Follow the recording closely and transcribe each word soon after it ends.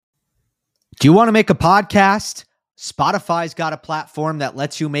Do you want to make a podcast? Spotify's got a platform that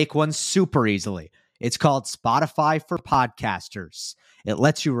lets you make one super easily. It's called Spotify for Podcasters. It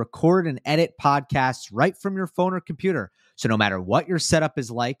lets you record and edit podcasts right from your phone or computer. So no matter what your setup is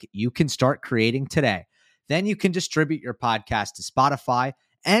like, you can start creating today. Then you can distribute your podcast to Spotify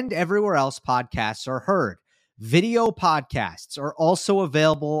and everywhere else podcasts are heard. Video podcasts are also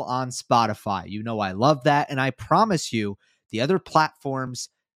available on Spotify. You know I love that, and I promise you the other platforms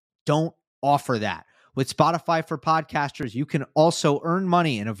don't offer that. With Spotify for Podcasters, you can also earn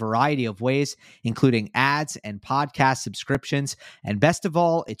money in a variety of ways, including ads and podcast subscriptions. And best of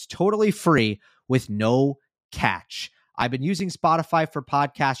all, it's totally free with no catch. I've been using Spotify for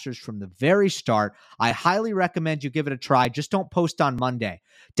Podcasters from the very start. I highly recommend you give it a try. Just don't post on Monday.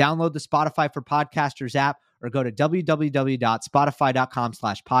 Download the Spotify for Podcasters app or go to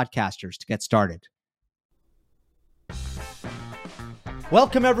www.spotify.com/podcasters to get started.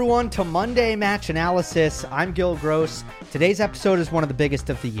 Welcome, everyone, to Monday Match Analysis. I'm Gil Gross. Today's episode is one of the biggest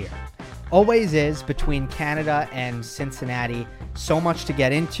of the year. Always is, between Canada and Cincinnati. So much to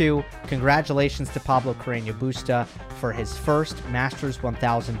get into. Congratulations to Carreno Busta for his first Masters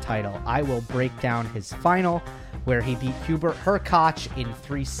 1000 title. I will break down his final, where he beat Hubert Hurkacz in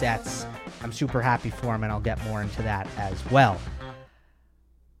 3 sets. I'm super happy for him, and I'll get more into that as well.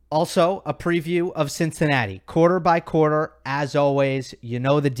 Also, a preview of Cincinnati, quarter by quarter, as always. You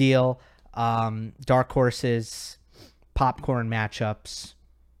know the deal. Dark horses, popcorn matchups,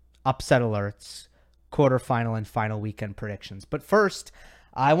 upset alerts, quarterfinal and final weekend predictions. But first,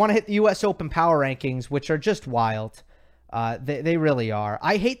 I want to hit the U.S. Open Power Rankings, which are just wild. They really are.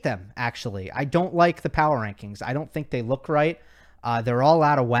 I hate them, actually. I don't like the Power Rankings. I don't think they look right. They're all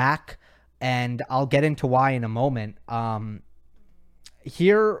out of whack, and I'll get into why in a moment.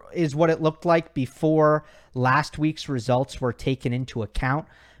 Here is what it looked like before last week's results were taken into account.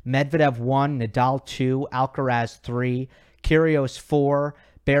 Medvedev 1, Nadal 2, Alcaraz 3, Kyrgios 4,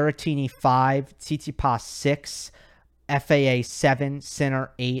 Berrettini 5, Tsitsipas 6, FAA 7,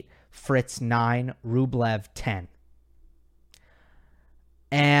 Sinner 8, Fritz 9, Rublev 10.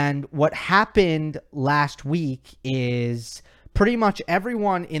 And what happened last week is pretty much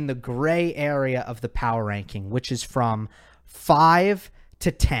everyone in the gray area of the power ranking, which is from 5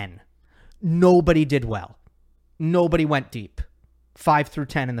 to 10. Nobody did well. Nobody went deep. 5 through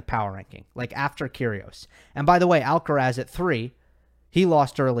 10 in the power ranking, like after Kyrgios. And by the way, Alcaraz at 3, he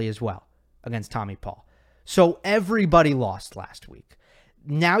lost early as well against Tommy Paul. So everybody lost last week.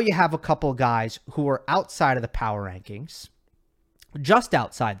 Now you have a couple guys who are outside of the power rankings, just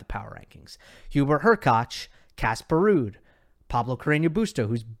outside the power rankings. Hubert Hurkacz, Casper Ruud, Carreno Busta,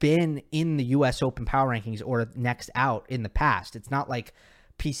 who's been in the U.S. Open Power Rankings or next out in the past. It's not like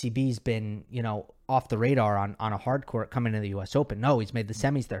PCB's been, off the radar on a hard court coming to the U.S. Open. No, he's made the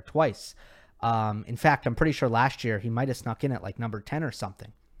semis there twice. In fact, I'm pretty sure last year he might have snuck in at like number 10 or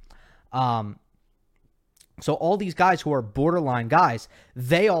something. So all these guys who are borderline guys,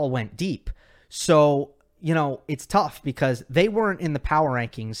 they all went deep. So, it's tough because they weren't in the power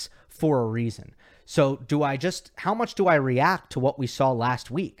rankings for a reason. So how much do I react to what we saw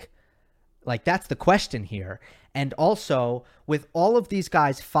last week? Like, that's the question here. And also, with all of these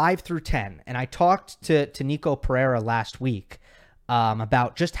guys 5 through 10, and I talked to Nico Pereira last week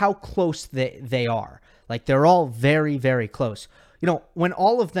about just how close they are. Like, they're all very, very close. When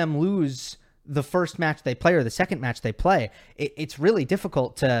all of them lose the first match they play or the second match they play, it's really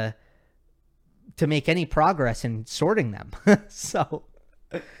difficult to make any progress in sorting them.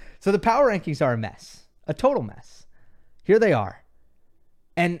 So the power rankings are a mess, a total mess. Here they are.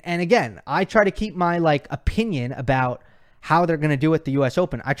 And again, I try to keep my opinion about how they're going to do at the U.S.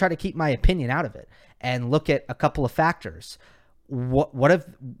 Open. I try to keep my opinion out of it and look at a couple of factors. What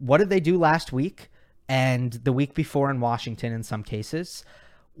did they do last week and the week before in Washington in some cases?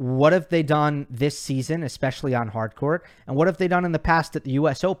 What have they done this season, especially on hard court? And what have they done in the past at the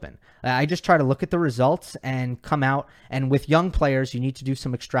U.S. Open? I just try to look at the results and come out. And with young players, you need to do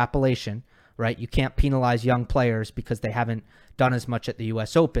some extrapolation, right? You can't penalize young players because they haven't done as much at the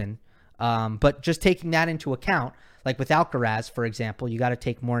U.S. Open. But just taking that into account, like with Alcaraz, for example, you got to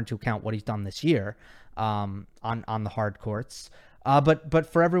take more into account what he's done this year on the hard courts.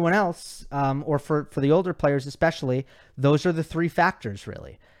 But for everyone else, or for the older players especially, those are the 3 factors,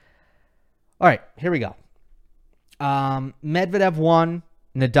 really. All right, here we go. Medvedev 1,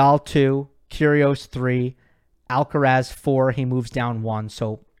 Nadal 2, Kyrgios 3, Alcaraz 4. He moves down 1,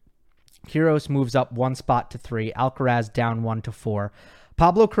 so Kyrgios moves up 1 spot to 3. Alcaraz down 1 to 4.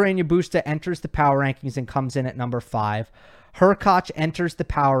 Carreno Busta enters the power rankings and comes in at number 5. Hurkacz enters the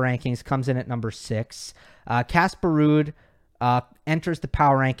power rankings, comes in at number 6. Casper Ruud enters the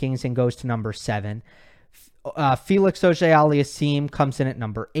power rankings and goes to number 7. Felix Auger-Aliassime comes in at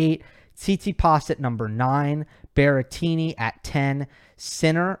number 8. Tsitsipas at number 9. Berrettini at 10.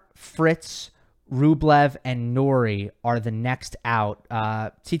 Sinner, Fritz, Rublev, and Norrie are the next out.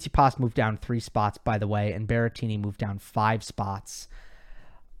 Tsitsipas moved down 3 spots, by the way, and Berrettini moved down 5 spots.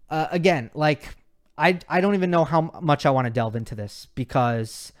 Again, like, I don't even know how much I want to delve into this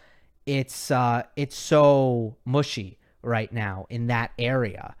because it's so mushy right now in that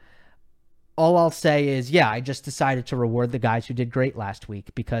area. All I'll say is, yeah, I just decided to reward the guys who did great last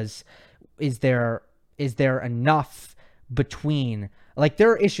week because is there enough between, like,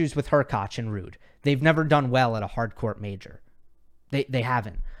 there are issues with Hurkacz and Ruud. They've never done well at a hardcourt major. They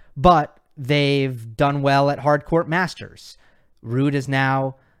haven't. But they've done well at hardcourt masters. Ruud is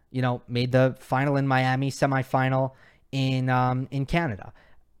now, made the final in Miami, semifinal in Canada.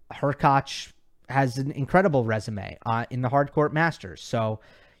 Hurkacz has an incredible resume in the hardcourt masters. So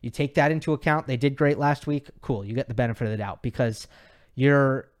you take that into account. They did great last week. Cool. You get the benefit of the doubt because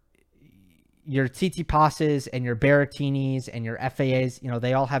your Tsitsipas's and your Berrettinis and your FAAs,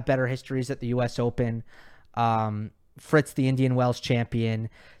 they all have better histories at the U.S. Open. Fritz, the Indian Wells champion.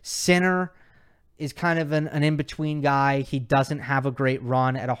 Sinner is kind of an in-between guy. He doesn't have a great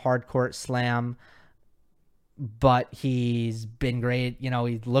run at a hardcourt slam, but he's been great.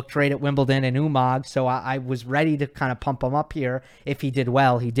 He looked great at Wimbledon and Umag, so I was ready to kind of pump him up here if he did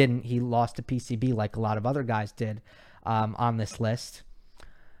well. He didn't. He lost to PCB like a lot of other guys did on this list.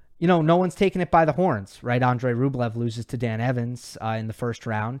 No one's taking it by the horns, right? Andrei Rublev loses to Dan Evans in the first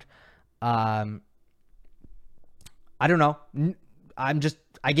round. I don't know. I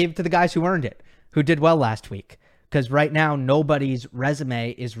gave it to the guys who earned it, who did well last week, because right now nobody's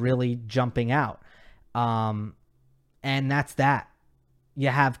resume is really jumping out. And that's that. You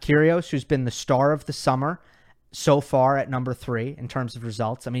have Kyrgios, who's been the star of the summer so far at number 3 in terms of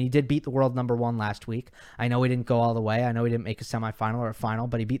results. I mean, he did beat the world number 1 last week. I know he didn't go all the way. I know he didn't make a semifinal or a final,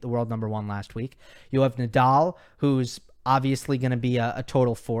 but he beat the world number 1 last week. You have Nadal, who's obviously going to be a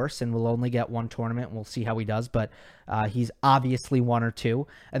total force and will only get one tournament, and we'll see how he does, but he's obviously 1 or 2.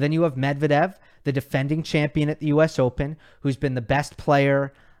 And then you have Medvedev, the defending champion at the U.S. Open, who's been the best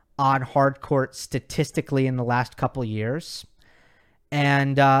player on hard court statistically in the last couple years.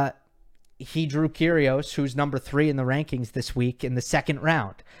 And he drew Kyrgios, who's number 3 in the rankings this week, in the second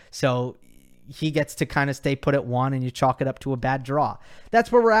round. So he gets to kind of stay put at 1, and you chalk it up to a bad draw.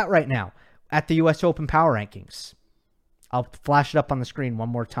 That's where we're at right now at the U.S. Open Power Rankings. I'll flash it up on the screen one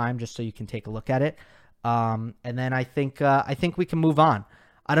more time just so you can take a look at it. And then I think we can move on.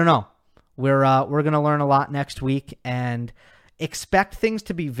 I don't know. We're going to learn a lot next week, and expect things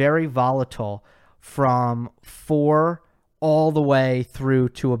to be very volatile from 4 all the way through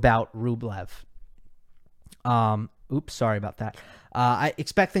to about Rublev. Oops, sorry about that. I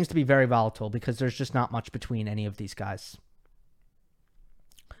expect things to be very volatile because there's just not much between any of these guys.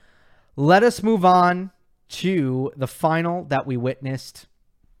 Let us move on to the final that we witnessed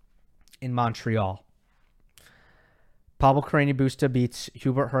in Montreal. Pablo Carreno Busta beats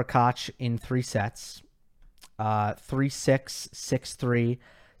Hubert Hurkacz in 3 sets. 3-6, 6-3,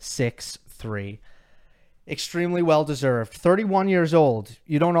 6-3. Extremely well-deserved. 31 years old.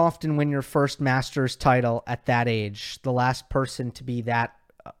 You don't often win your first Masters title at that age. The last person to be that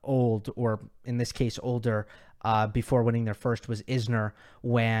old, or in this case older, before winning their first was Isner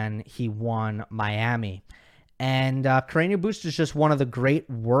when he won Miami. And Carreno Busta is just one of the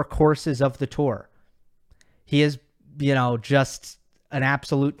great workhorses of the tour. He is, just an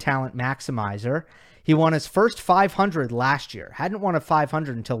absolute talent maximizer. He won his first 500 last year. Hadn't won a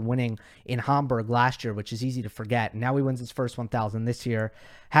 500 until winning in Hamburg last year, which is easy to forget. And now he wins his first 1,000 this year.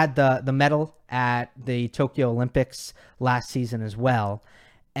 Had the medal at the Tokyo Olympics last season as well.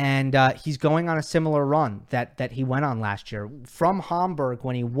 And he's going on a similar run that he went on last year. From Hamburg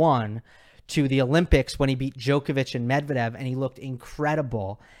when he won to the Olympics when he beat Djokovic and Medvedev, and he looked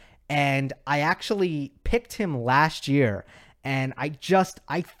incredible. And I actually picked him last year, and I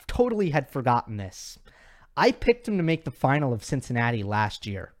totally had forgotten this. I picked him to make the final of Cincinnati last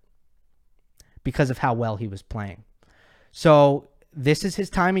year because of how well he was playing. So this is his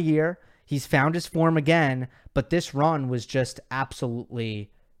time of year. He's found his form again, but this run was just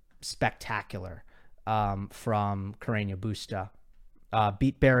absolutely spectacular from Carreno Busta.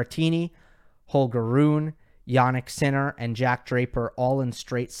 Beat Berrettini, Holger Rune, Jannik Sinner, and Jack Draper all in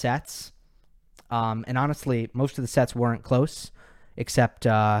straight sets. And honestly, most of the sets weren't close, except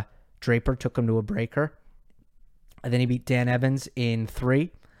Draper took him to a breaker. And then he beat Dan Evans in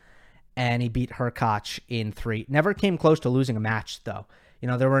 3, and he beat Hurkacz in 3. Never came close to losing a match, though.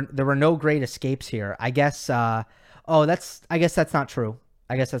 There were no great escapes here. I guess, Oh, I guess that's not true.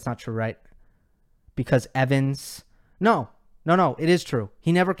 I guess that's not true, right? Because Evans, no, it is true.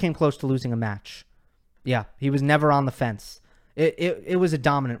 He never came close to losing a match. Yeah, he was never on the fence. It was a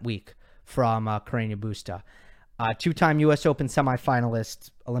dominant week from Carreno Busta. Two-time U.S. Open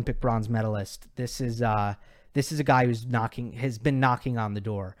semifinalist, Olympic bronze medalist. This is a guy who's has been knocking on the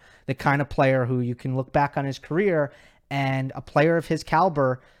door. The kind of player who you can look back on his career, and a player of his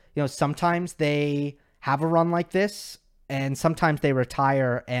caliber, sometimes they have a run like this, and sometimes they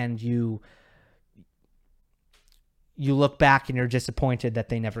retire, and you look back and you're disappointed that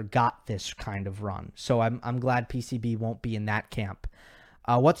they never got this kind of run. So I'm glad PCB won't be in that camp.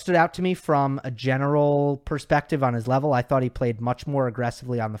 What stood out to me from a general perspective on his level, I thought he played much more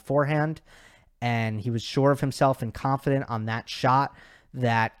aggressively on the forehand, and he was sure of himself and confident on that shot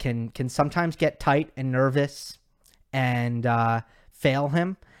that can sometimes get tight and nervous and fail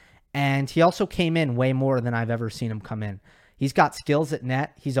him. And he also came in way more than I've ever seen him come in. He's got skills at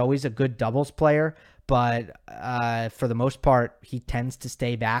net. He's always a good doubles player, but for the most part, he tends to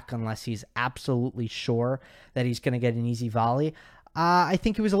stay back unless he's absolutely sure that he's going to get an easy volley. I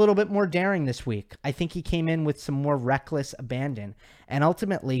think he was a little bit more daring this week. I think he came in with some more reckless abandon, and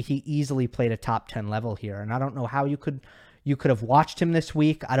ultimately he easily played a top 10 level here. And I don't know how you could have watched him this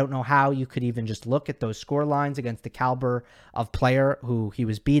week. I don't know how you could even just look at those score lines against the caliber of player who he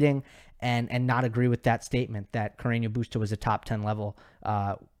was beating and not agree with that statement that Carreno Busta was a top 10 level,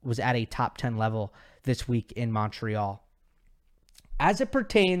 was at a top 10 level this week in Montreal. As it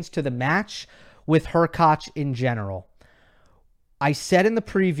pertains to the match with Hurkacz in general, I said in the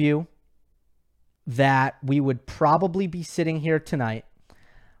preview that we would probably be sitting here tonight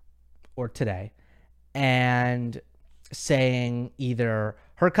or today and saying either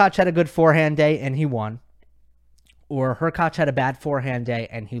Hurkacz had a good forehand day and he won, or Hurkacz had a bad forehand day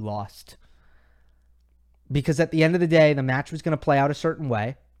and he lost. Because at the end of the day, the match was going to play out a certain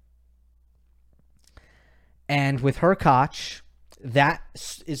way. And with Hurkacz, that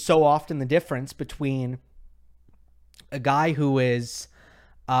is so often the difference between a guy who is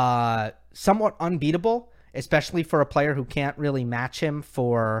somewhat unbeatable, especially for a player who can't really match him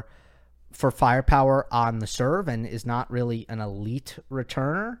for firepower on the serve and is not really an elite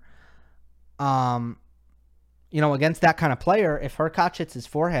returner. Against that kind of player, if Hurkacz hits his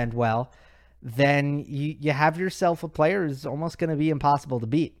forehand well, then you have yourself a player who's almost going to be impossible to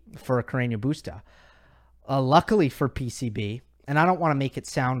beat for Carreno Busta. Luckily for PCB, and I don't want to make it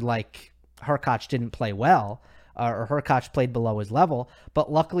sound like Hurkacz didn't play well, or Hurkacz played below his level,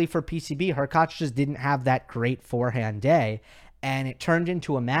 but luckily for PCB, Hurkacz just didn't have that great forehand day, and it turned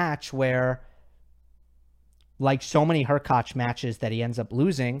into a match where, like so many Hurkacz matches that he ends up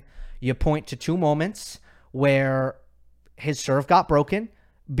losing, you point to two moments where his serve got broken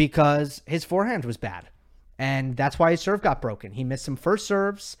because his forehand was bad, and that's why his serve got broken. He missed some first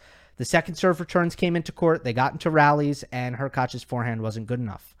serves, the second serve returns came into court, they got into rallies, and Hurkacz's forehand wasn't good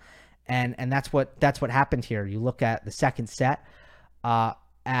enough. And that's what happened here. You look at the second set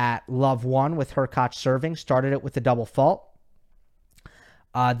at Love 1 with Hurkacz serving, started it with a double fault.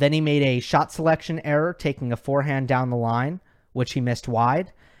 Then he made a shot selection error, taking a forehand down the line, which he missed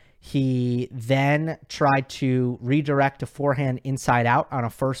wide. He then tried to redirect a forehand inside out on a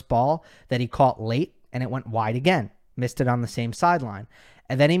first ball that he caught late, and it went wide again. Missed it on the same sideline.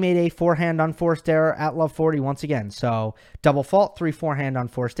 And then he made a forehand unforced error at Love 40 once again. So double fault, 3 forehand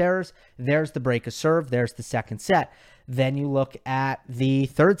unforced errors. There's the break of serve. There's the second set. Then you look at the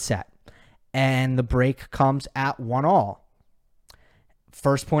third set, and the break comes at 1-1.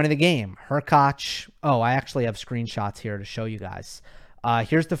 First point of the game, Hurkacz. Oh, I actually have screenshots here to show you guys.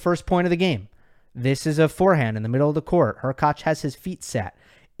 Here's the first point of the game. This is a forehand in the middle of the court. Hurkacz has his feet set.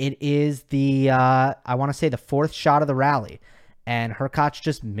 It is I want to say the fourth shot of the rally. And Hurkacz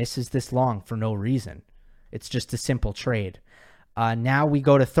just misses this long for no reason. It's just a simple trade. Now we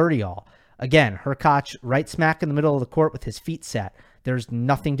go to 30-all. Again, Hurkacz right smack in the middle of the court with his feet set. There's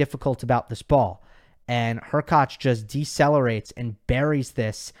nothing difficult about this ball. And Hurkacz just decelerates and buries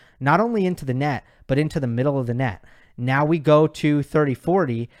this not only into the net, but into the middle of the net. Now we go to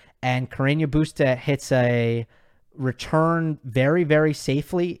 30-40, and Carreno Busta hits a return very, very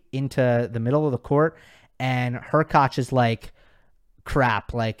safely into the middle of the court. And Hurkacz is like,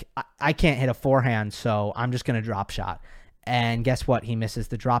 crap, like I can't hit a forehand, so I'm just going to drop shot. And guess what? He misses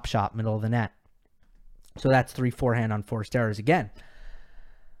the drop shot middle of the net. So that's 3 forehand unforced errors again.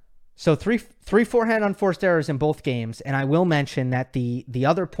 So three forehand unforced errors in both games. And I will mention that the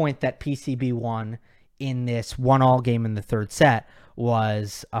other point that PCB won in this 1-1 game in the third set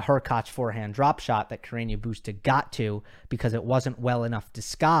was a Hurkacz forehand drop shot that Carreno Busta got to because it wasn't well enough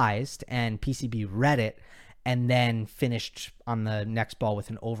disguised, and PCB read it and then finished on the next ball with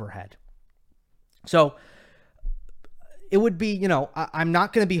an overhead. So it would be, I'm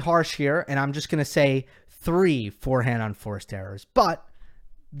not going to be harsh here, and I'm just going to say 3 forehand unforced errors. But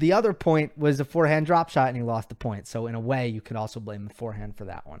the other point was a forehand drop shot, and he lost the point. So in a way, you could also blame the forehand for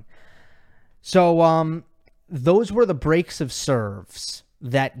that one. So those were the breaks of serves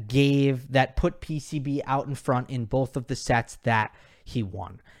that put PCB out in front in both of the sets that he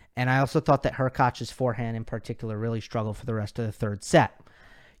won. And I also thought that Hurkacz's forehand in particular really struggled for the rest of the third set.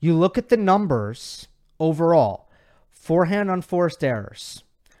 You look at the numbers overall. Forehand unforced errors.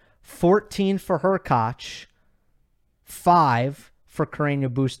 14 for Hurkacz, 5 for Carreno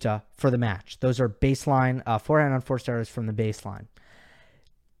Busta for the match. Those are baseline forehand unforced errors from the baseline.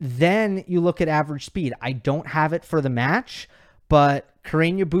 Then you look at average speed. I don't have it for the match, but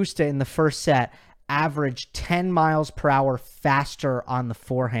Carreno Busta in the first set averaged 10 miles per hour faster on the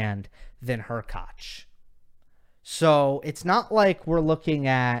forehand than Hurkacz. So it's not like we're looking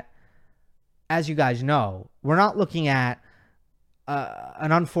at, as you guys know, we're not looking at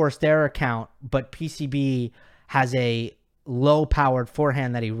an unforced error count, but PCB has a low-powered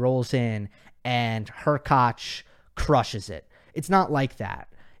forehand that he rolls in, and Hurkacz crushes it. It's not like that.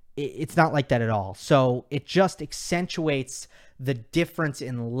 It's not like that at all. So it just accentuates the difference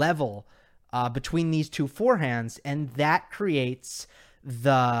in level between these two forehands, and that creates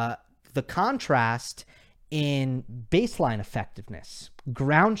the contrast in baseline effectiveness,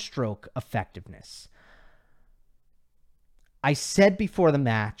 ground stroke effectiveness. I said before the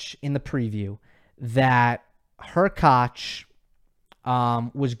match in the preview that Hurkacz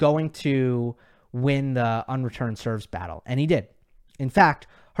was going to win the unreturned serves battle, and he did. In fact,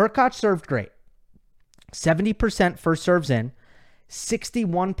 Hurkacz served great. 70% first serves in,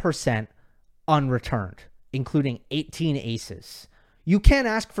 61% unreturned, including 18 aces. You can't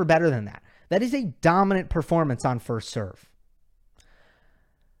ask for better than that. That is a dominant performance on first serve.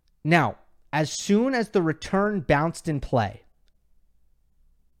 Now, as soon as the return bounced in play,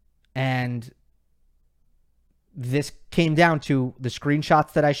 and this came down to the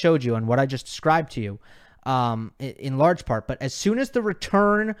screenshots that I showed you and what I just described to you in large part, but as soon as the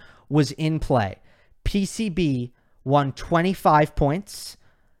return was in play, PCB won 25 points,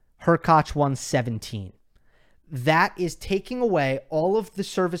 Hurkacz won 17. That is taking away all of the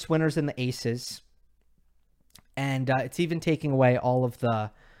service winners and the aces, and it's even taking away all of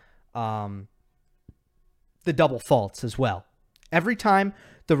the double faults as well. Every time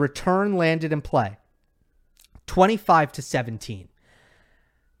the return landed in play, 25 to 17.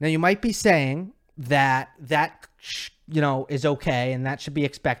 Now you might be saying that is okay and that should be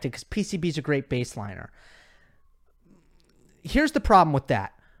expected because PCB is a great baseliner. Here's the problem with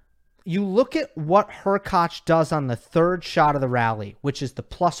that. You look at what Hurkacz does on the third shot of the rally, which is the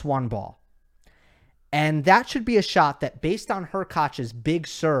 +1 ball. And that should be a shot that, based on Hurkacz's big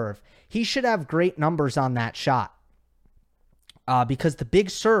serve, he should have great numbers on that shot. Because the big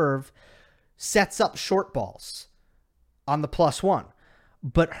serve sets up short balls on the +1.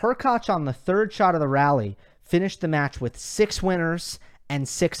 But Hurkacz on the third shot of the rally finished the match with 6 winners and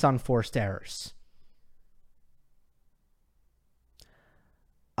 6 unforced errors.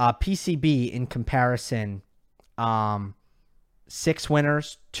 PCB, in comparison, 6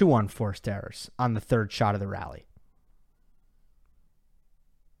 winners, 2 unforced errors on the third shot of the rally.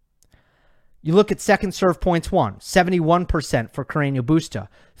 You look at second serve points won, 71% for Carreno Busta,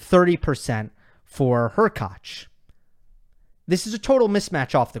 30% for Hurkacz. This is a total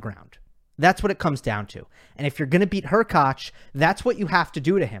mismatch off the ground. That's what it comes down to. And if you're going to beat Hurkacz, that's what you have to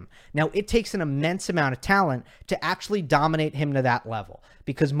do to him. Now, it takes an immense amount of talent to actually dominate him to that level.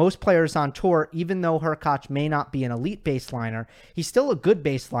 Because most players on tour, even though Hurkacz may not be an elite baseliner, he's still a good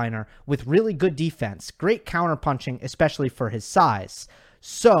baseliner with really good defense, great counterpunching, especially for his size.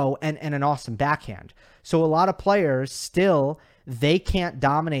 So, and an awesome backhand. So a lot of players still, they can't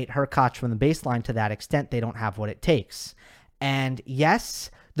dominate Hurkacz from the baseline to that extent. They don't have what it takes. And yes,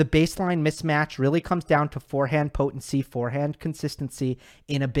 the baseline mismatch really comes down to forehand potency, forehand consistency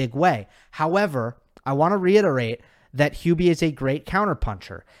in a big way. However, I want to reiterate that Hubie is a great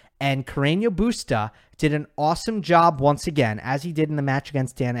counterpuncher. And Carreno Busta did an awesome job once again, as he did in the match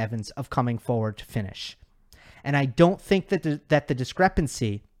against Dan Evans, of coming forward to finish. And I don't think that the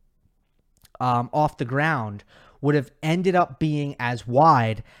discrepancy off the ground would have ended up being as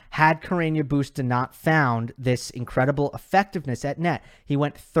wide had Carreno Busta not found this incredible effectiveness at net. He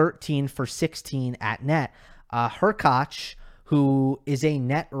went 13 for 16 at net. Hurkacz, who is a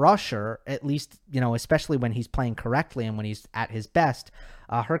net rusher, at least, especially when he's playing correctly and when he's at his best,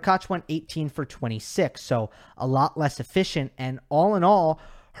 Hurkacz went 18 for 26, so a lot less efficient. And all in all,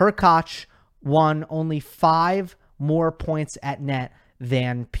 Hurkacz won only 5 more points at net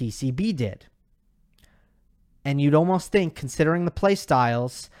than PCB did. And you'd almost think, considering the play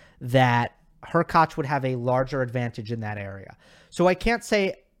styles, that Hurkacz would have a larger advantage in that area. So I can't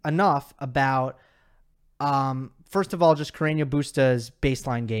say enough about, first of all, just Carreno Busta's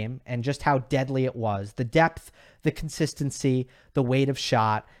baseline game and just how deadly it was. The depth, the consistency, the weight of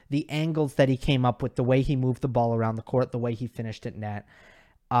shot, the angles that he came up with, the way he moved the ball around the court, the way he finished at net.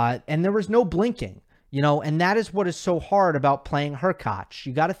 And there was no blinking, and that is what is so hard about playing Hurkacz.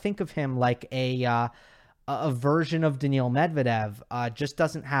 You got to think of him like a version of Daniil Medvedev, just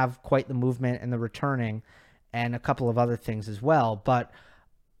doesn't have quite the movement and the returning and a couple of other things as well. But,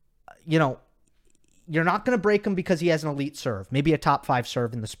 you're not going to break him because he has an elite serve, maybe a top 5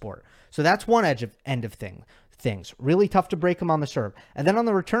 serve in the sport. So that's one end of things. Really tough to break him on the serve. And then on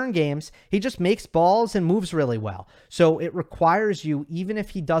the return games, he just makes balls and moves really well. So it requires you, even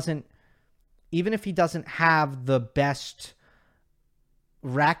if he doesn't have the best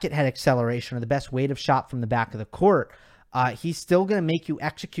racket head acceleration or the best weight of shot from the back of the court, he's still going to make you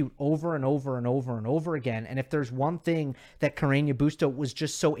execute over and over and over and over again. And if there's one thing that Carreno Busta was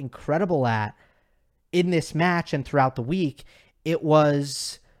just so incredible at in this match and throughout the week, it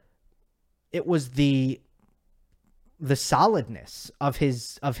was the solidness of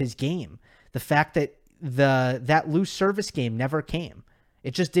his game. The fact that that loose service game never came.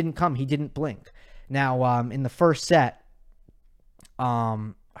 It just didn't come. He didn't blink. Now, in the first set,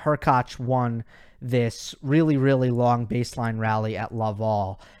 Hurkacz won this really, really long baseline rally at love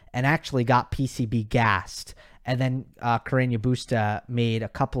all and actually got PCB gassed. And then Carreno Busta made a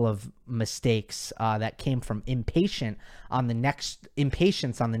couple of mistakes that came from impatience on the next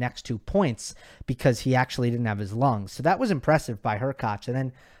 2 points because he actually didn't have his lungs. So that was impressive by Hurkacz. And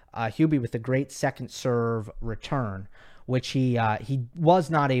then Hubie with a great second serve return, which he was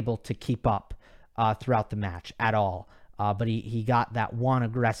not able to keep up throughout the match at all. But he got that one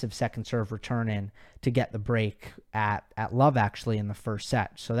aggressive second serve return in to get the break at love, actually, in the first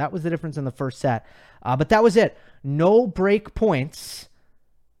set. So that was the difference in the first set. But that was it. No break points.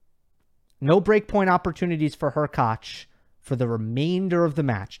 No break point opportunities for Hurkacz for the remainder of the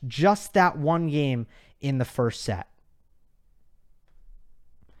match. Just that one game in the first set.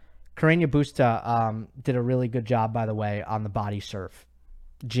 Carreno Busta did a really good job, by the way, on the body serve,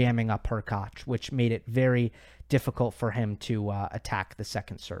 jamming up Hurkacz, which made it very difficult for him to attack the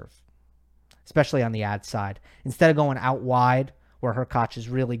second serve, especially on the ad side. Instead of going out wide, where Hurkacz is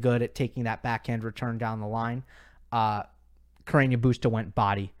really good at taking that backhand return down the line, Carreno Busta went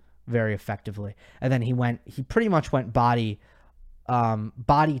body very effectively. And then he pretty much went body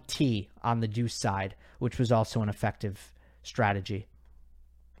T on the deuce side, which was also an effective strategy.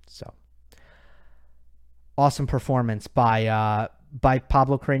 So awesome performance by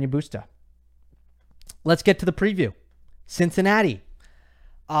Pablo Carreno Busta. Let's get to the preview. Cincinnati.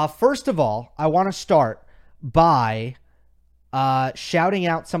 First of all, I want to start by shouting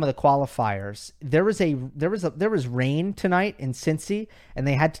out some of the qualifiers. There was rain tonight in Cincy, and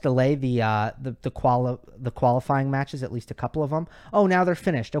they had to delay the qualifying matches, at least a couple of them. Oh, now they're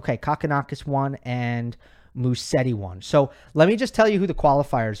finished. Okay, Kokkinakis won and Musetti won. So let me just tell you who the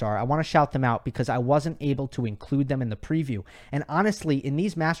qualifiers are. I want to shout them out because I wasn't able to include them in the preview. And honestly, in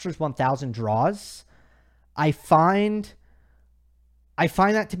these Masters 1000 draws, I find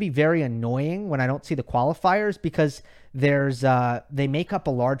that to be very annoying when I don't see the qualifiers because they make up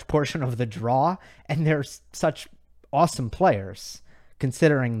a large portion of the draw, and they're such awesome players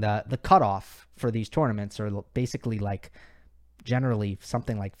considering the cutoff for these tournaments are basically like generally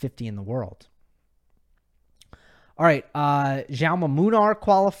something like 50 in the world. All right, Jaume Munar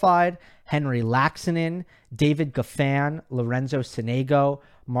qualified, Henry Laxonen, David Goffin, Lorenzo Sonego,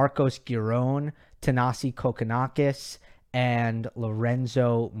 Marcos Giron, Thanasi Kokkinakis, and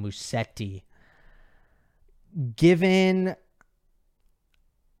Lorenzo Musetti. Given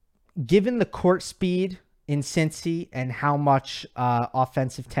the court speed in Cincy and how much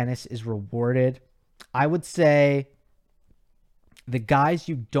offensive tennis is rewarded, I would say the guys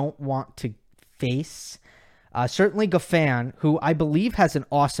you don't want to face, certainly Goffin, who I believe has an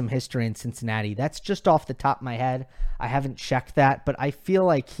awesome history in Cincinnati. That's just off the top of my head. I haven't checked that, but I feel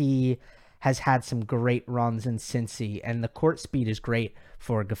like he has had some great runs in Cincy, and the court speed is great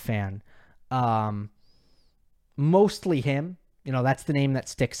for Goffin. Mostly him. That's the name that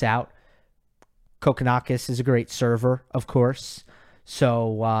sticks out. Kokkinakis is a great server, of course.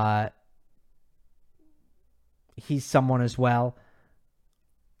 So he's someone as well.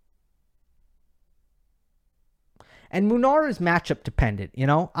 And Munar is matchup dependent.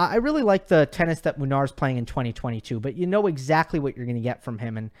 I really like the tennis that Munar is playing in 2022, but you know exactly what you're going to get from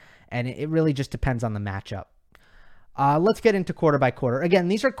him, and it really just depends on the matchup. Let's get into quarter by quarter. Again,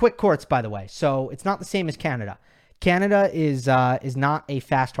 these are quick courts, by the way, so it's not the same as Canada. Canada is not a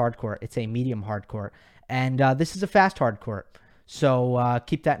fast hard court. It's a medium hard court, and this is a fast hard court. So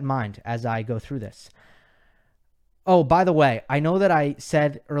keep that in mind as I go through this. Oh, by the way, I know that I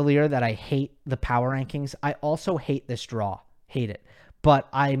said earlier that I hate the power rankings. I also hate this draw. Hate it. But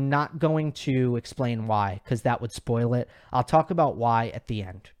I'm not going to explain why, because that would spoil it. I'll talk about why at the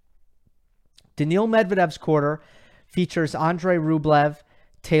end. Daniil Medvedev's quarter features Andrei Rublev,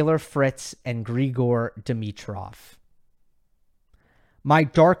 Taylor Fritz, and Grigor Dimitrov. My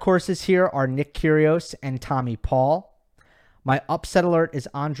dark horses here are Nick Kyrgios and Tommy Paul. My upset alert is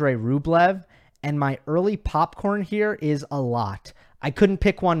Andrei Rublev. And my early popcorn here is a lot. I couldn't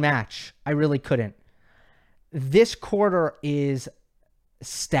pick one match. I really couldn't. This quarter is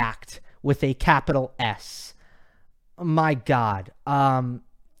stacked with a capital S. My God.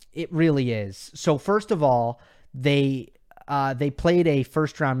 It really is. So first of all, they played a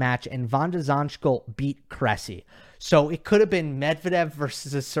first-round match, and Van de Zandschulp beat Cressy. So it could have been Medvedev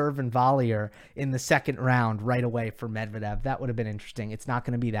versus a serve and volleyer in the second round right away for Medvedev. That would have been interesting. It's not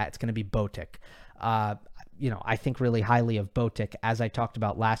going to be that. It's going to be Botic. I think really highly of Botic, as I talked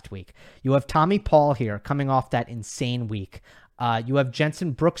about last week. You have Tommy Paul here coming off that insane week. You have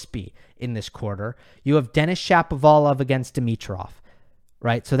Jensen Brooksby in this quarter. You have Denis Shapovalov against Dimitrov,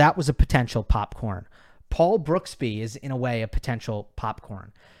 right? So that was a potential popcorn. Paul Brooksby is, in a way, a potential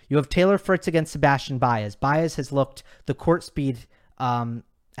popcorn. You have Taylor Fritz against Sebastian Baez. Baez has looked, the court speed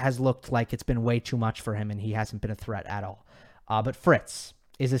has looked like it's been way too much for him, and he hasn't been a threat at all. But Fritz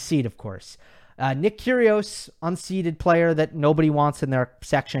is a seed, of course. Nick Kyrgios, unseeded player that nobody wants in their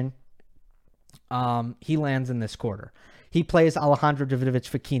section. He lands in this quarter. He plays Alejandro Davidovich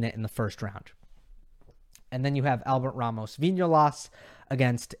Fokina in the first round. And then you have Albert Ramos Vinolas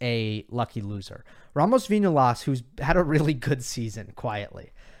against a lucky loser. Ramos Vinolas, who's had a really good season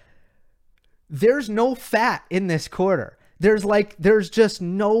quietly. There's no fat in this quarter. There's just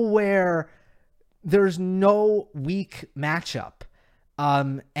nowhere, there's no weak matchup.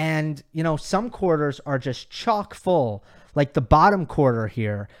 And some quarters are just chock full. Like the bottom quarter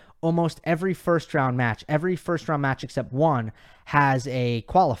here, almost every first round match except one has a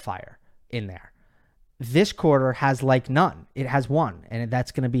qualifier in there. This quarter has none. It has one, and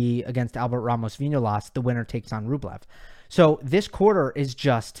that's going to be against Albert Ramos Vinolas. The winner takes on Rublev. So this quarter is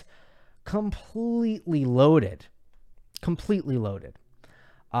just completely loaded.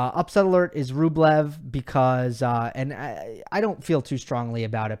 Upset alert is Rublev because, and I don't feel too strongly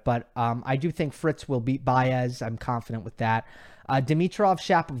about it, but I do think Fritz will beat Baez. I'm confident with that. Dimitrov,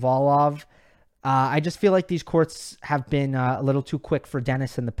 Shapovalov. I just feel like these courts have been a little too quick for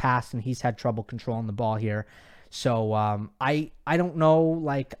Dennis in the past, and he's had trouble controlling the ball here. So I don't know.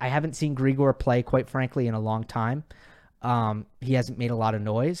 I haven't seen Grigor play, quite frankly, in a long time. He hasn't made a lot of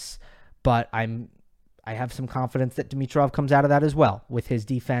noise, but I have some confidence that Dimitrov comes out of that as well with his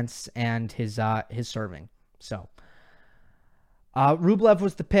defense and his serving. So Rublev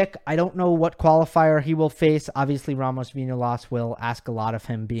was the pick. I don't know what qualifier he will face. Obviously, Ramos Vinolas will ask a lot of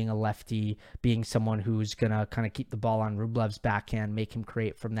him, being a lefty, being someone who's going to kind of keep the ball on Rublev's backhand, make him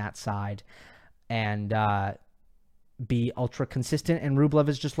create from that side, and be ultra consistent. And Rublev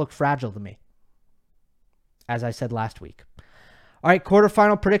has just looked fragile to me, as I said last week. All right,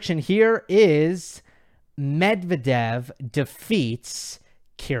 quarterfinal prediction here is Medvedev defeats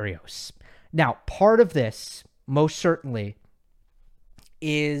Kyrgios. Now, part of this, most certainly,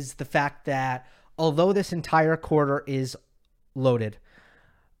 is the fact that although this entire quarter is loaded,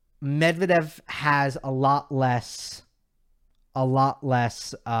 Medvedev has a lot less,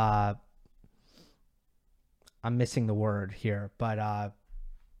 I'm missing the word here, but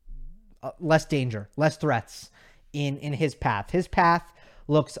less danger, less threats in his path. His path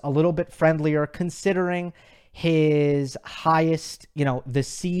looks a little bit friendlier considering his highest, the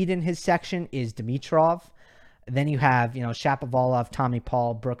seed in his section is Dimitrov. Then you have, Shapovalov, Tommy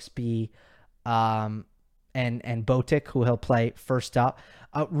Paul, Brooksby, and Botic, who he'll play first up.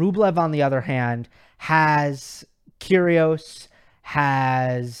 Rublev, on the other hand, has Kyrgios,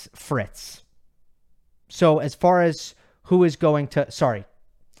 has Fritz. So as far as who is going to,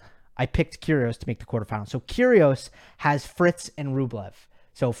 I picked Kyrgios to make the quarterfinal. So Kyrgios has Fritz and Rublev.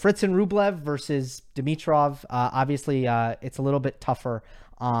 So Fritz and Rublev versus Dimitrov. Obviously, it's a little bit tougher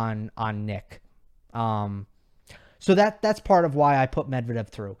on Nick. So that's part of why I put Medvedev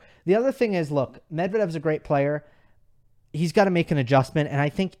through. The other thing is, look, Medvedev's a great player. He's got to make an adjustment, and I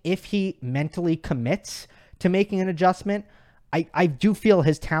think if he mentally commits to making an adjustment, I do feel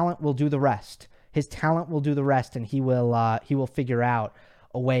his talent will do the rest. His talent will do the rest, and he will figure out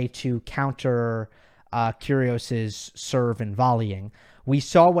a way to counter Kyrgios's serve and volleying. We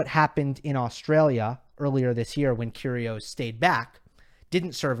saw what happened in Australia earlier this year when Kyrgios stayed back,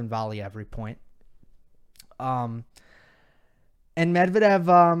 didn't serve and volley every point. And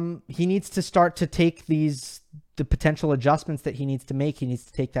Medvedev, he needs to start to take the potential adjustments that he needs to make. He needs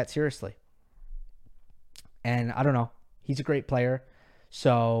to take that seriously. And I don't know. He's a great player.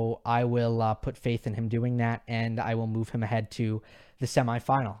 So I will put faith in him doing that, and I will move him ahead to the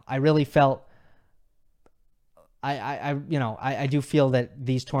semifinal. I really felt, I do feel that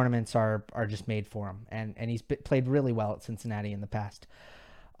these tournaments are just made for him, and he's played really well at Cincinnati in the past.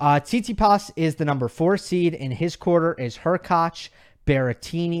 Tsitsipas is the number 4 seed. In his quarter is Hurkacz,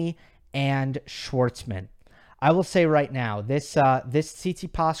 Berrettini, and Schwartzman. I will say right now, this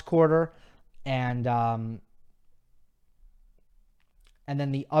Tsitsipas quarter and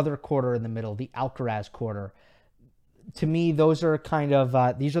then the other quarter in the middle, the Alcaraz quarter, to me, those are kind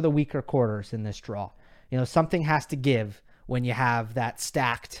of, these are the weaker quarters in this draw. Something has to give when you have that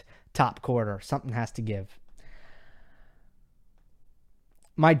stacked top quarter. Something has to give.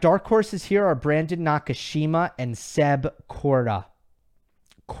 My dark horses here are Brandon Nakashima and Seb Korda.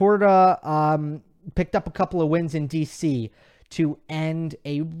 Korda picked up a couple of wins in DC to end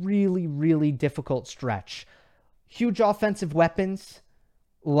a really, really difficult stretch. Huge offensive weapons,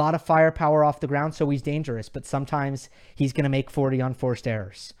 a lot of firepower off the ground, so he's dangerous, but sometimes he's going to make 40 unforced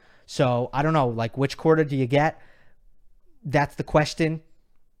errors. So I don't know, which quarter do you get? That's the question.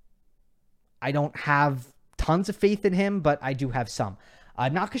 I don't have tons of faith in him, but I do have some.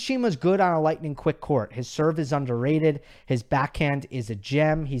 Nakashima's good on a lightning quick court. His serve is underrated. His backhand is a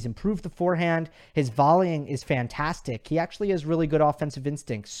gem. He's improved the forehand. His volleying is fantastic. He actually has really good offensive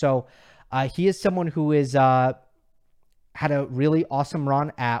instincts. So he is someone who is had a really awesome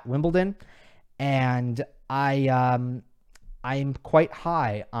run at Wimbledon, and I'm quite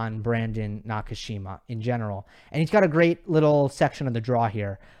high on Brandon Nakashima in general. And he's got a great little section of the draw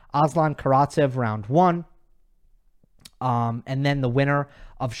here. Aslan Karatsev, round 1. And then the winner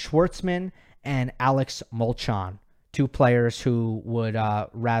of Schwartzman and Alex Molchan, 2 players who would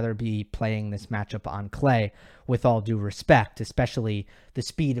rather be playing this matchup on clay, with all due respect, especially the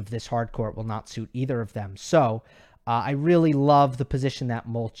speed of this hard court will not suit either of them. So I really love the position that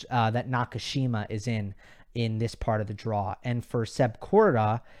that Nakashima is in this part of the draw. And for Seb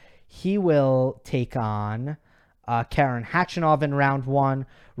Korda, he will take on Karen Khachanov in round 1,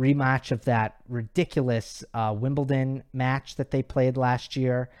 rematch of that ridiculous Wimbledon match that they played last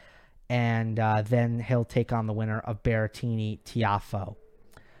year. And then he'll take on the winner of Berrettini Tiafoe.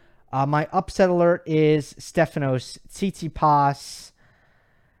 My upset alert is Stefanos Tsitsipas.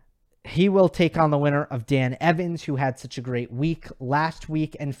 He will take on the winner of Dan Evans, who had such a great week last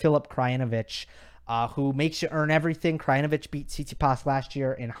week, and Filip Krajinovic, who makes you earn everything. Krajinovic beat Tsitsipas last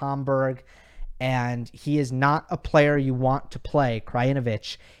year in Hamburg, and he is not a player you want to play,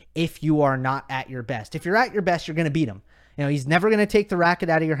 Krajinovic, if you are not at your best. If you're at your best, you're going to beat him. He's never going to take the racket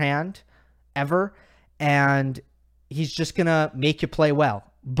out of your hand, ever, and he's just going to make you play well.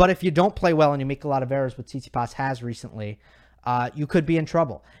 But if you don't play well and you make a lot of errors, what Tsitsipas has recently, you could be in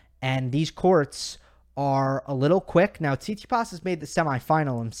trouble. And these courts are a little quick. Now, Tsitsipas has made the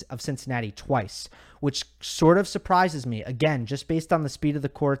semifinal of Cincinnati twice, which sort of surprises me. Again, just based on the speed of the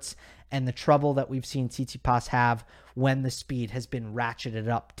courts and the trouble that we've seen Tsitsipas have when the speed has been ratcheted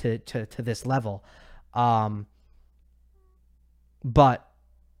up to this level. But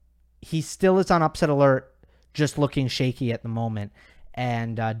he still is on upset alert, just looking shaky at the moment,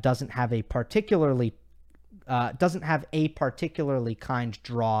 and doesn't have a particularly kind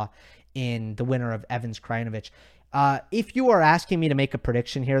draw in the winner of Evans Krajinovic. If you are asking me to make a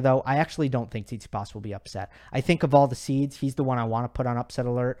prediction here, though, I actually don't think Tsitsipas will be upset. I think of all the seeds, he's the one I want to put on upset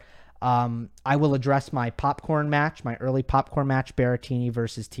alert. I will address my early popcorn match, Berrettini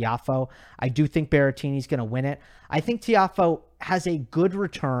versus Tiafoe. I do think Berrettini's going to win it. I think Tiafoe has a good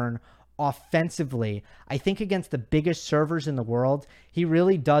return offensively. I think against the biggest servers in the world, he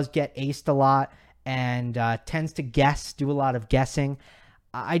really does get aced a lot and tends to do a lot of guessing.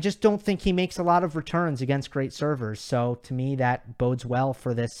 I just don't think he makes a lot of returns against great servers. So to me, that bodes well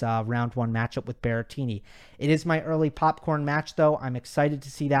for this round 1 matchup with Berrettini. It is my early popcorn match, though. I'm excited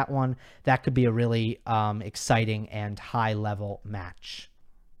to see that one. That could be a really exciting and high-level match.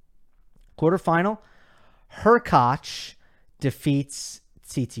 Quarterfinal, Hurkacz defeats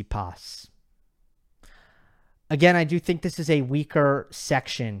Tsitsipas. Again, I do think this is a weaker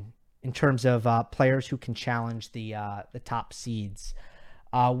section in terms of players who can challenge the top seeds.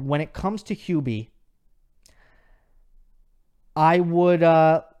 When it comes to Hubie, I would.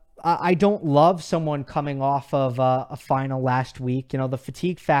 I don't love someone coming off of a final last week. You know, the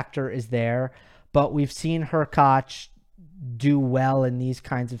fatigue factor is there, but we've seen Hurkacz do well in these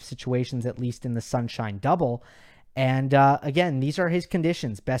kinds of situations, at least in the Sunshine Double. And again, these are his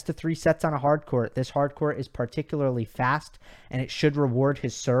conditions. Best of 3 sets on a hard court. This hard court is particularly fast, and it should reward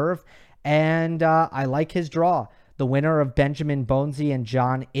his serve. And I like his draw. The winner of Benjamin Bonzi and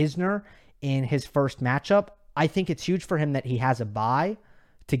John Isner in his first matchup. I think it's huge for him that he has a bye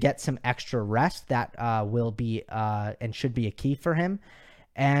to get some extra rest. That will be and should be a key for him.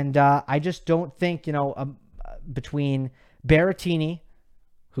 And I just don't think, between Berrettini,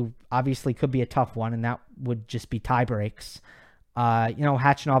 who obviously could be a tough one, and that would just be tie breaks.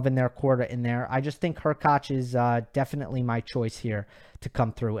 Khachanov in there, Korda in there. I just think Hurkacz is definitely my choice here to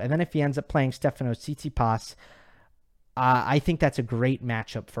come through. And then if he ends up playing Stefanos Tsitsipas, I think that's a great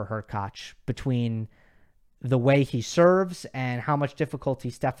matchup for Hurkacz between the way he serves and how much difficulty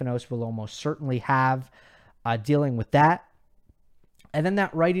Stefanos will almost certainly have dealing with that. And then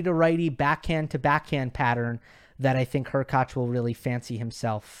that righty-to-righty, backhand-to-backhand pattern that I think Hurkacz will really fancy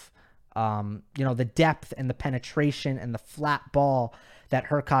himself. The depth and the penetration and the flat ball that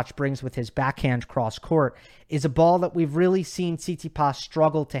Hurkacz brings with his backhand cross-court is a ball that we've really seen Tsitsipas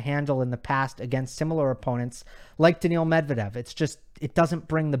struggle to handle in the past against similar opponents like Daniil Medvedev. It doesn't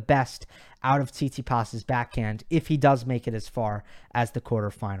bring the best out of Tsitsipas's backhand if he does make it as far as the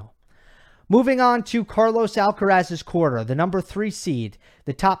quarterfinal. Moving on to Carlos Alcaraz's quarter, the number 3 seed.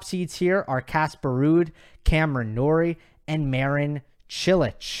 The top seeds here are Casper Ruud, Cameron Norrie, and Marin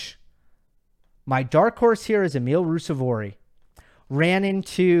Cilic. My dark horse here is Emil Ruusuvuori. Ran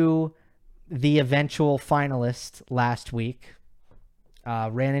into the eventual finalist last week.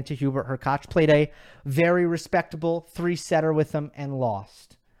 Ran into Hubert Hurkacz. Played a very respectable 3-setter with him and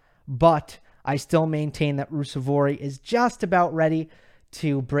lost. But I still maintain that Ruusuvuori is just about ready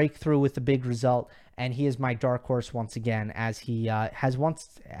to break through with a big result, and he is my dark horse once again, as he has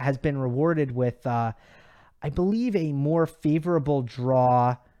been rewarded with, I believe, a more favorable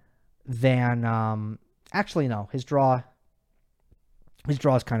draw than. Actually, no, his draw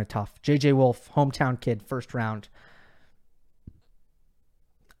is kind of tough. JJ Wolf, hometown kid, first round.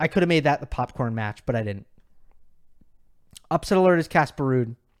 I could have made that the popcorn match, but I didn't. Upset alert is Casper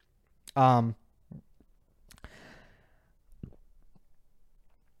Ruud.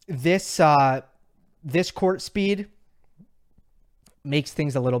 This court speed makes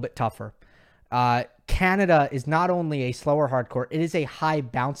things a little bit tougher. Canada is not only a slower hard court, it is a high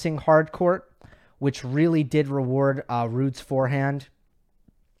bouncing hard court, which really did reward Ruud's forehand.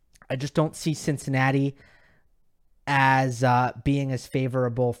 I just don't see Cincinnati as being as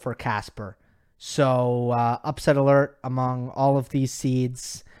favorable for Casper. So upset alert among all of these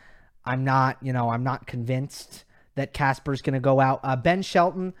seeds. I'm not convinced that Casper's going to go out. Ben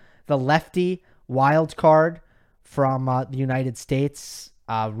Shelton, the lefty wild card from the United States.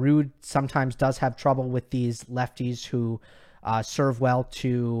 Ruud sometimes does have trouble with these lefties who serve well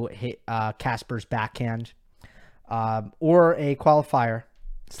to hit Casper's backhand, or a qualifier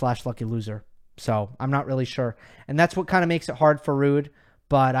 / lucky loser. So I'm not really sure. And that's what kind of makes it hard for Ruud.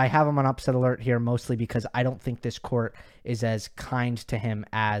 But I have him on upset alert here mostly because I don't think this court is as kind to him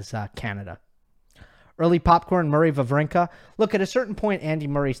as Canada. Early popcorn, Murray Wawrinka. Look, at a certain point, Andy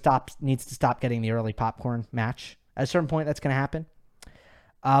Murray needs to stop getting the early popcorn match. At a certain point, that's going to happen.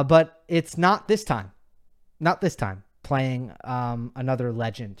 But it's not this time. Not this time. Playing another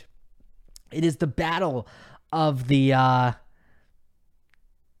legend. It is the battle of the I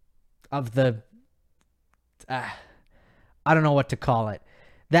don't know what to call it.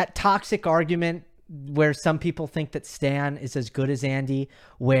 That toxic argument where some people think that Stan is as good as Andy,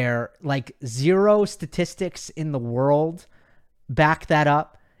 where like 0 statistics in the world back that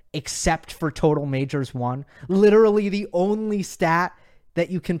up, except for total majors won. Literally the only stat that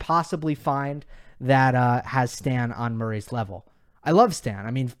you can possibly find that has Stan on Murray's level. I love Stan.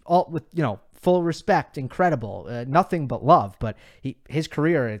 I mean, all with full respect, incredible, nothing but love. But his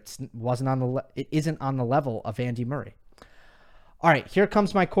career it isn't on the level of Andy Murray. All right, here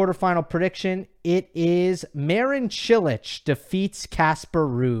comes my quarterfinal prediction. It is Marin Cilic defeats Casper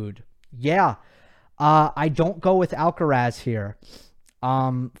Ruud. Yeah, I don't go with Alcaraz here.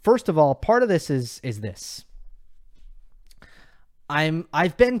 First of all, part of this is this.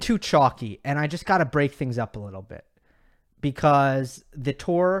 I've been too chalky, and I just got to break things up a little bit because the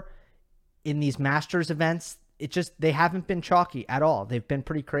tour in these Masters events, they haven't been chalky at all. They've been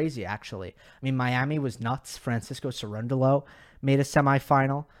pretty crazy, actually. I mean, Miami was nuts. Francisco Cerundolo made a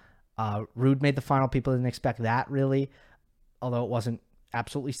semifinal. Ruud made the final. People didn't expect that, really, although it wasn't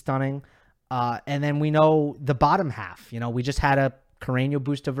absolutely stunning. And then we know the bottom half. We just had a Carreno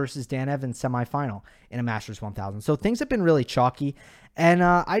Busta versus Dan Evans semifinal in a Masters 1000. So things have been really chalky, and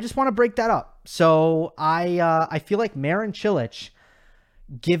I just want to break that up. So I feel like Marin Cilic,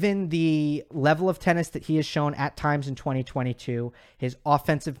 given the level of tennis that he has shown at times in 2022, his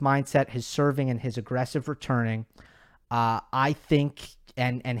offensive mindset, his serving, and his aggressive returning, I think,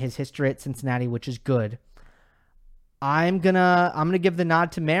 and his history at Cincinnati, which is good, I'm gonna give the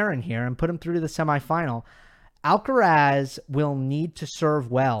nod to Marin here and put him through to the semifinal. Alcaraz will need to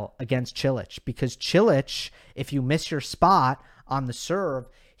serve well against Cilic, because Cilic, if you miss your spot on the serve,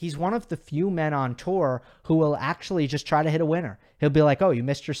 he's one of the few men on tour who will actually just try to hit a winner. He'll be like, "Oh, you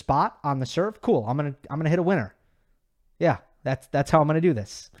missed your spot on the serve? Cool. I'm gonna hit a winner. Yeah, that's how I'm gonna do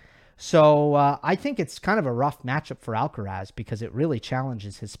this." So I think it's kind of a rough matchup for Alcaraz, because it really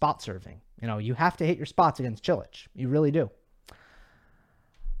challenges his spot serving. You have to hit your spots against Cilic. You really do.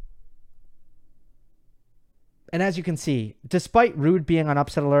 And as you can see, despite Ruud being on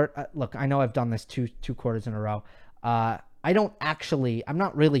upset alert, look, I know I've done this two quarters in a row. I'm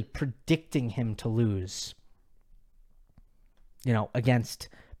not really predicting him to lose, against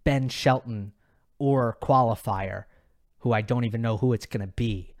Ben Shelton or qualifier, who I don't even know who it's going to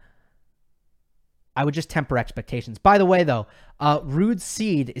be. I would just temper expectations. By the way, though, Ruud's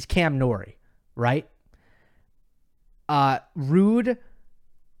seed is Cam Norrie, right? Ruud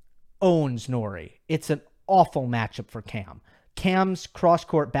owns Norrie. It's an awful matchup for Cam. Cam's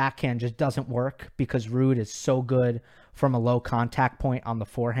cross-court backhand just doesn't work because Ruud is so good from a low contact point on the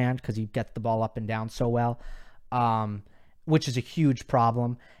forehand, because he gets the ball up and down so well, which is a huge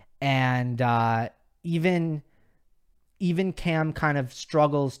problem. And even Cam kind of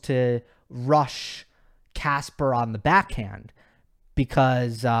struggles to rush Casper on the backhand,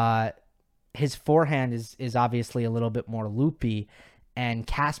 because his forehand is obviously a little bit more loopy, and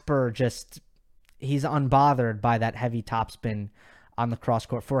Casper he's unbothered by that heavy topspin on the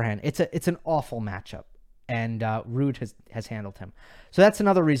cross-court forehand. It's an awful matchup, and Ruud has handled him. So that's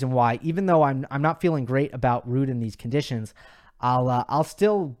another reason why, even though I'm not feeling great about Ruud in these conditions, I'll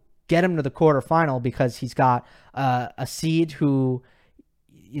still get him to the quarterfinal, because he's got a seed who,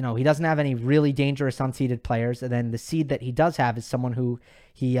 he doesn't have any really dangerous unseeded players, and then the seed that he does have is someone who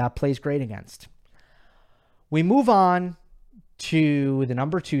he plays great against. We move on to the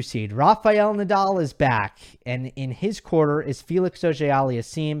number 2 seed. Rafael Nadal is back, and in his quarter is Felix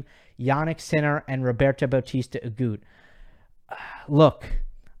Auger-Aliassime, Yannick Sinner, and Roberto Bautista Agut. Look,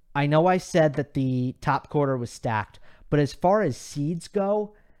 I know I said that the top quarter was stacked, but as far as seeds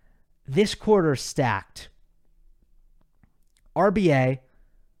go, this quarter's stacked. RBA,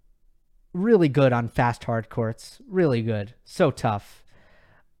 really good on fast hard courts. Really good. So tough.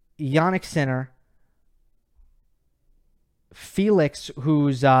 Yannick Sinner. Felix,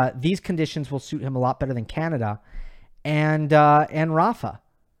 who's these conditions will suit him a lot better than Canada, and Rafa.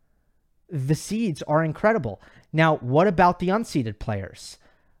 The seeds are incredible. Now, what about the unseeded players?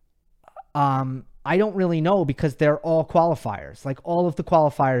 I don't really know, because they're all qualifiers. Like, all of the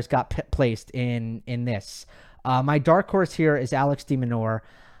qualifiers got placed in this. My dark horse here is Alex de Minaur.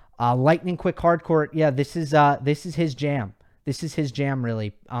 Lightning quick hard court. Yeah, this is his jam. This is his jam,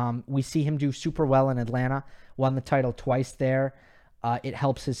 really. We see him do super well in Atlanta. Won the title twice there. It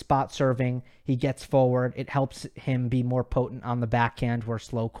helps his spot serving. He gets forward. It helps him be more potent on the backhand, where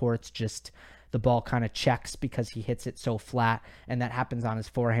slow courts the ball kind of checks because he hits it so flat, and that happens on his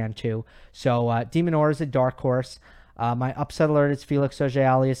forehand too. So de Minaur is a dark horse. My upset alert is Felix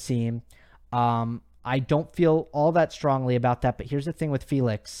Auger-Aliassime. I don't feel all that strongly about that, but here's the thing with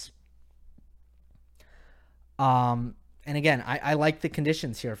Felix. And again, I like the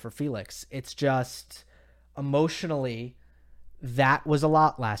conditions here for Felix. It's just emotionally, that was a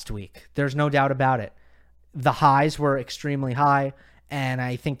lot last week. There's no doubt about it. The highs were extremely high, and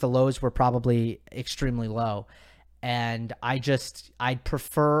I think the lows were probably extremely low. And I'd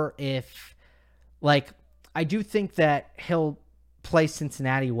prefer if, I do think that he'll play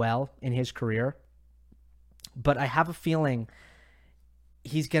Cincinnati well in his career, but I have a feeling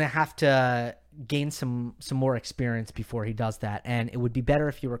he's going to have to gain some more experience before he does that. And it would be better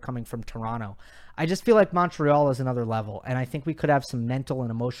if you were coming from Toronto. I just feel like Montreal is another level, and I think we could have some mental and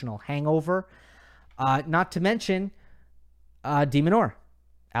emotional hangover. Not to mention de Minaur.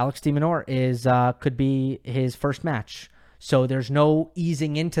 Alex de Minaur could be his first match. So there's no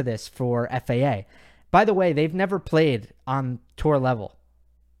easing into this for FAA. By the way, they've never played on tour level.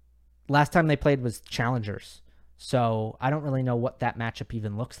 Last time they played was Challengers. So I don't really know what that matchup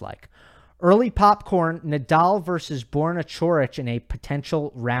even looks like. Early popcorn, Nadal versus Borna Coric in a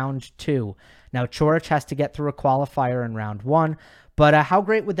potential round 2. Now, Coric has to get through a qualifier in round 1, But how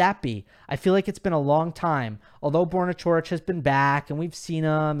great would that be? I feel like it's been a long time. Although Borna Coric has been back and we've seen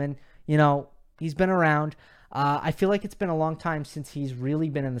him and, he's been around. I feel like it's been a long time since he's really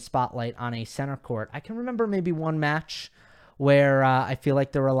been in the spotlight on a center court. I can remember maybe one match where I feel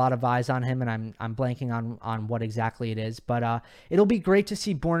like there were a lot of eyes on him, and I'm blanking on what exactly it is. But it'll be great to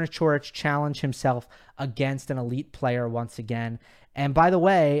see Borna Coric challenge himself against an elite player once again. And by the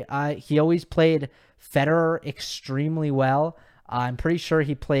way, he always played Federer extremely well. I'm pretty sure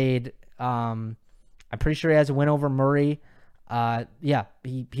he played. I'm pretty sure he has a win over Murray.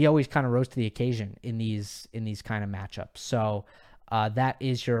 He always kind of rose to the occasion in these kind of matchups. So that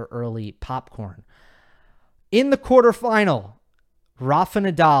is your early popcorn. In the quarterfinal, Rafa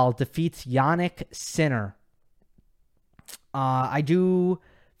Nadal defeats Jannik Sinner. I do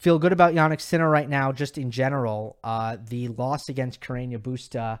feel good about Jannik Sinner right now, just in general. The loss against Carreno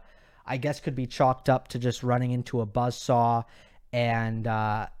Busta, I guess, could be chalked up to just running into a buzzsaw and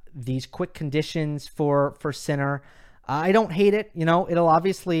these quick conditions for Sinner. I don't hate it. It'll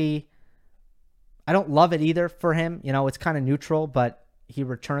obviously... I don't love it either for him. It's kind of neutral, but he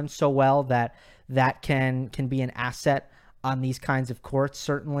returns so well that can be an asset on these kinds of courts,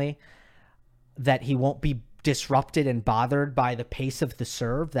 certainly, that he won't be disrupted and bothered by the pace of the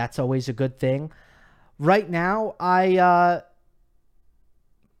serve. That's always a good thing. Right now, I'm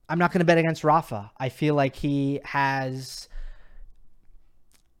not going to bet against Rafa. I feel like he's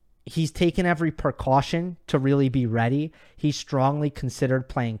taken every precaution to really be ready. He's strongly considered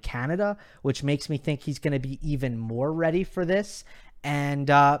playing Canada, which makes me think he's going to be even more ready for this. And,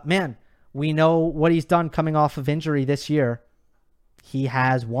 man, we know what he's done coming off of injury this year. He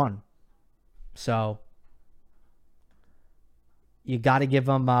has won. So you got to give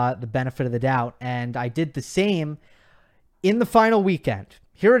him the benefit of the doubt. And I did the same in the final weekend.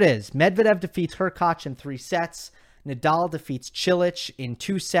 Here it is. Medvedev defeats Hurkacz in 3 sets. Nadal defeats Cilic in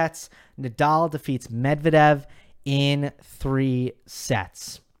 2 sets. Nadal defeats Medvedev in 3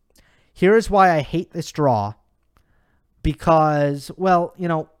 sets. Here is why I hate this draw. Because,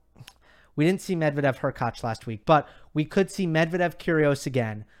 we didn't see Medvedev Hurkacz last week, but we could see Medvedev Kyrgios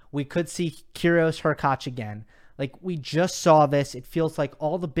again. We could see Kyrgios Hurkacz again. Like, we just saw this. It feels like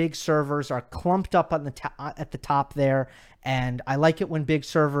all the big servers are clumped up on at the top there, and I like it when big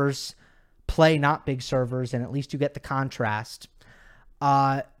servers play not big servers, and at least you get the contrast.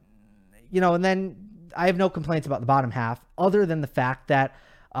 And then I have no complaints about the bottom half, other than the fact that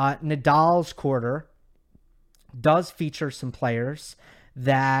Nadal's quarter does feature some players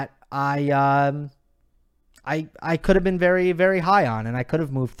that I could have been very, very high on, and I could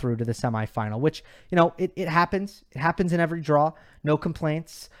have moved through to the semifinal, which, it happens. It happens in every draw. No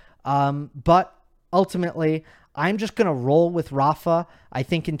complaints. But ultimately, I'm just going to roll with Rafa. I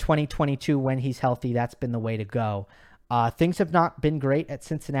think in 2022, when he's healthy, that's been the way to go. Things have not been great at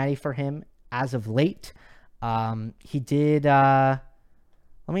Cincinnati for him as of late. He did... let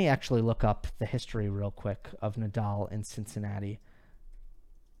me actually look up the history real quick of Nadal in Cincinnati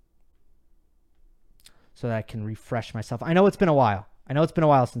so that I can refresh myself. I know it's been a while.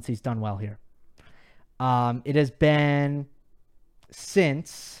 Since he's done well here. It has been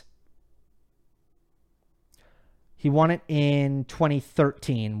since he won it in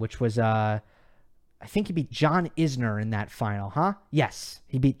 2013, which was, I think he beat John Isner in that final, huh? Yes,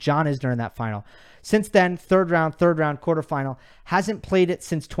 he beat John Isner in that final. Since then, third round, quarterfinal. Hasn't played it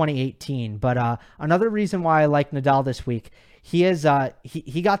since 2018. But another reason why I like Nadal this week, he is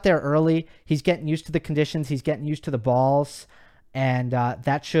he got there early. He's getting used to the conditions. He's getting used to the balls, and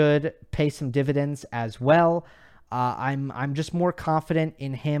that should pay some dividends as well. I'm just more confident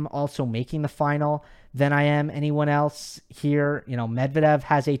in him also making the final than I am anyone else here. Medvedev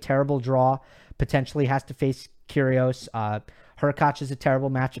has a terrible draw. Potentially has to face Kyrgios. Hurkacz is a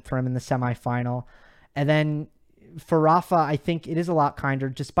terrible matchup for him in the semifinal. And then for Rafa, I think it is a lot kinder,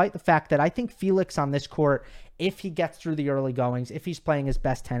 despite the fact that I think Felix on this court, if he gets through the early goings, if he's playing his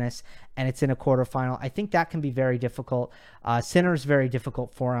best tennis and it's in a quarterfinal, I think that can be very difficult. Sinner's very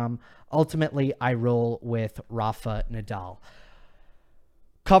difficult for him. Ultimately, I roll with Rafa Nadal.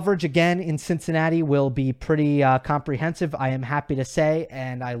 Coverage again in Cincinnati will be pretty comprehensive, I am happy to say,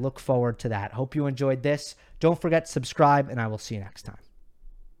 and I look forward to that. Hope you enjoyed this. Don't forget to subscribe, and I will see you next time.